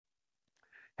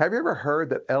Have you ever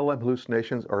heard that LLM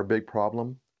hallucinations are a big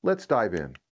problem? Let's dive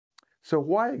in. So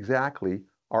why exactly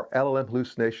are LLM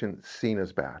hallucinations seen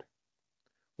as bad?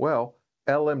 Well,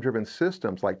 LLM-driven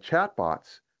systems like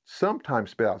chatbots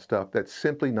sometimes spit out stuff that's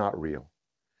simply not real.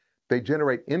 They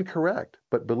generate incorrect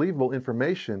but believable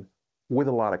information with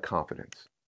a lot of confidence.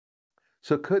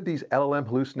 So could these LLM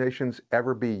hallucinations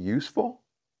ever be useful?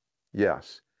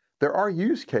 Yes. There are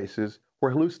use cases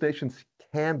where hallucinations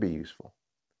can be useful.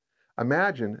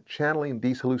 Imagine channeling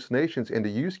these hallucinations into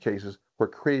use cases where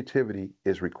creativity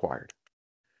is required.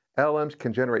 LLMs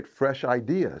can generate fresh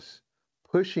ideas,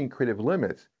 pushing creative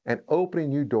limits and opening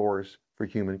new doors for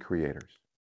human creators.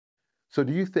 So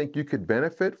do you think you could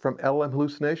benefit from LLM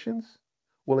hallucinations?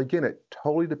 Well, again, it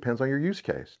totally depends on your use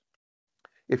case.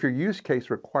 If your use case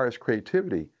requires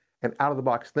creativity and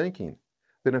out-of-the-box thinking,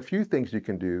 then a few things you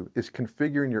can do is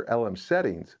configuring your LLM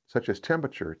settings, such as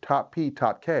temperature, top P,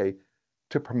 top K,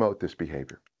 to promote this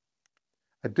behavior.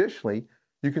 Additionally,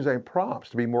 you can design prompts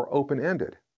to be more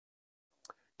open-ended.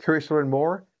 Curious to learn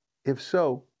more? If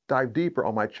so, dive deeper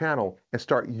on my channel and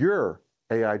start your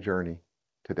AI journey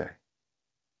today.